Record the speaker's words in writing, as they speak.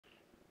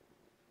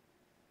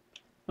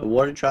A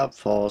water drop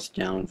falls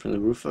down from the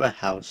roof of a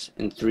house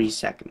in 3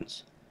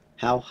 seconds.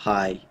 How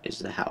high is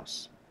the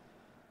house?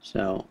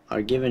 So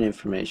our given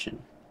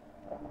information.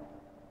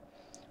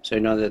 So we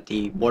know that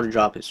the water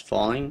drop is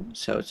falling,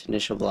 so its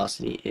initial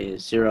velocity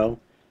is 0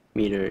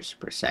 meters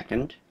per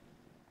second.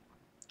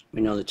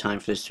 We know the time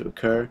for this to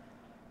occur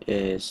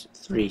is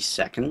 3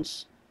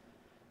 seconds.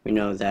 We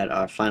know that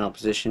our final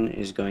position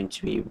is going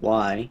to be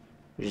y,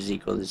 which is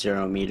equal to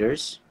 0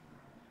 meters.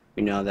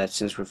 We know that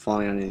since we're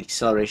falling under the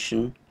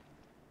acceleration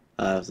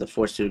of the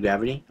force due to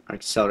gravity, our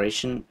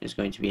acceleration is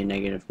going to be a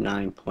negative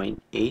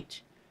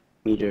 9.8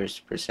 meters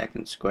per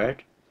second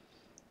squared.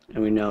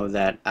 And we know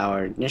that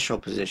our initial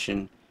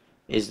position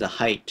is the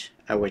height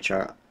at which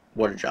our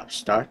water drop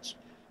starts.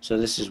 So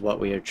this is what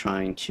we are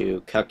trying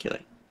to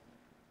calculate.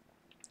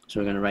 So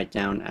we're going to write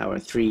down our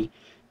three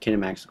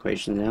kinematics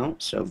equations now.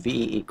 So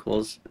V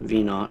equals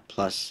V naught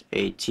plus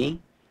AT.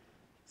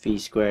 V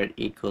squared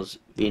equals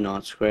V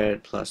naught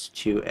squared plus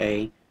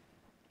 2A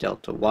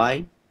delta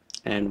Y.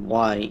 And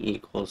Y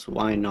equals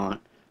Y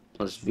naught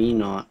plus V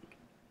naught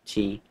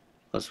T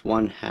plus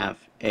 1/2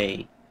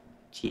 A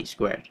T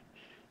squared.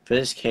 For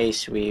this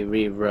case, we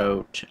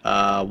rewrote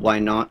Y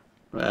naught,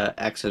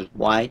 X as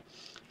Y,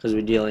 because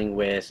we're dealing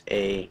with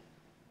a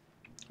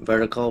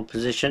vertical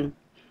position.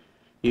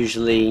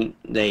 Usually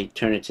they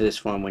turn it to this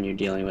form when you're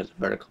dealing with a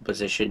vertical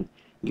position.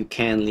 You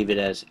can leave it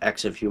as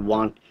X if you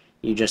want.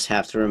 You just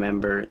have to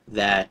remember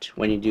that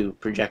when you do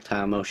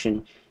projectile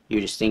motion,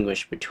 you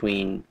distinguish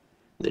between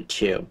the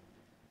two.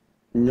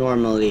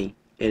 Normally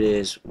it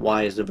is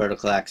Y is the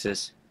vertical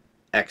axis,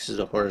 X is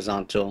the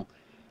horizontal,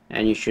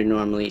 and you should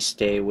normally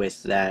stay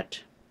with that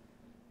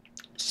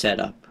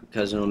setup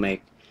because it'll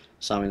make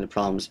solving the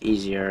problems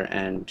easier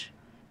and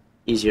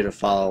easier to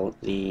follow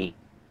the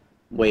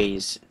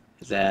ways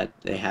that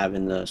they have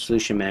in the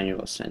solution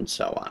manuals and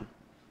so on.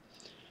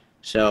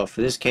 So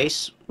for this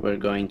case, we're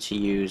going to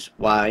use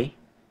Y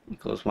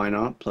equals Y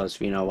naught plus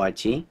V naught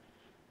YT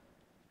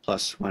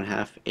plus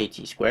 1/2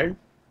 AT squared.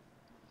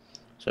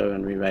 So we're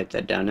going to rewrite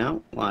that down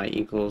now. Y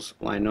equals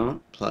Y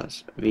naught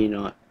plus V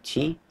naught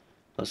T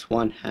plus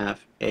 1/2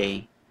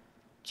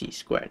 AT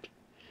squared.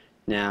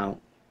 Now,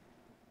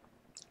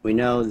 we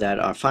know that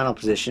our final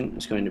position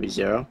is going to be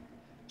 0,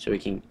 so we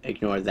can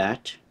ignore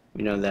that.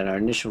 We know that our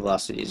initial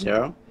velocity is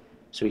 0,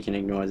 so we can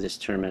ignore this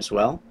term as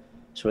well.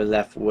 So we're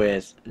left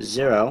with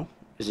 0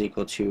 is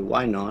equal to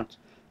Y naught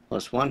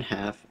plus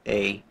 1/2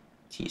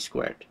 AT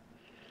squared.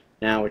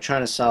 Now we're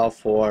trying to solve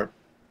for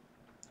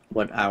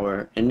what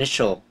our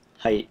initial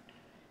height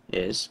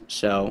is,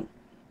 so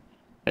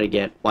we're going to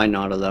get Y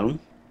naught alone.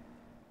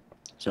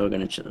 So we're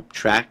going to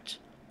subtract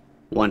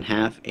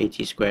 1/2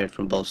 AT squared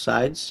from both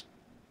sides,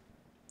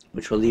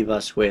 which will leave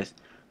us with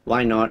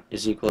Y naught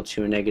is equal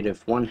to a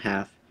negative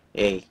 1/2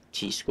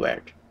 AT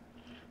squared.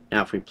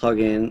 Now if we plug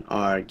in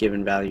our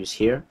given values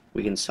here,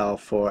 we can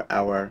solve for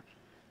our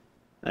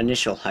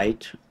initial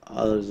height,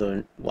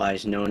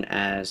 otherwise known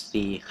as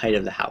the height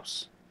of the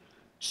house.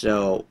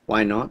 So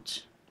Y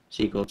naught is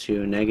equal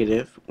to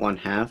negative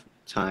 1/2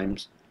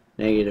 times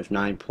negative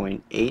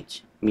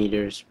 9.8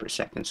 meters per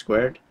second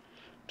squared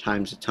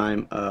times a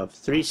time of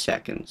 3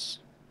 seconds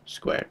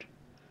squared.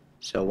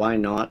 So Y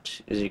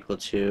naught is equal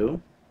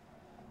to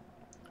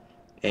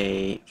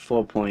a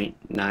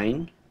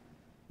 4.9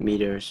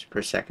 meters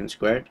per second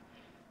squared,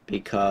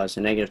 because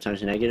a negative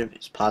times a negative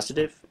is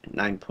positive.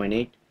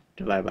 9.8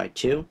 divided by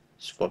 2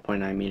 is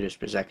 4.9 meters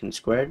per second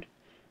squared,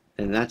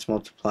 and that's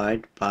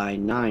multiplied by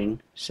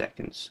 9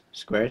 seconds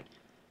squared.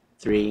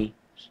 3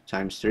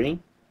 times 3,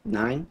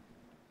 9.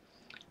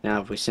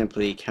 Now if we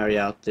simply carry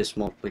out this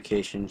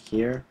multiplication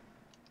here,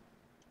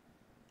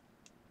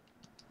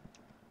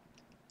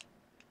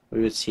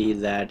 we would see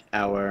that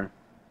our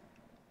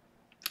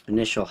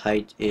initial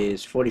height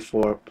is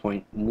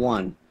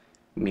 44.1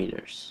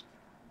 meters.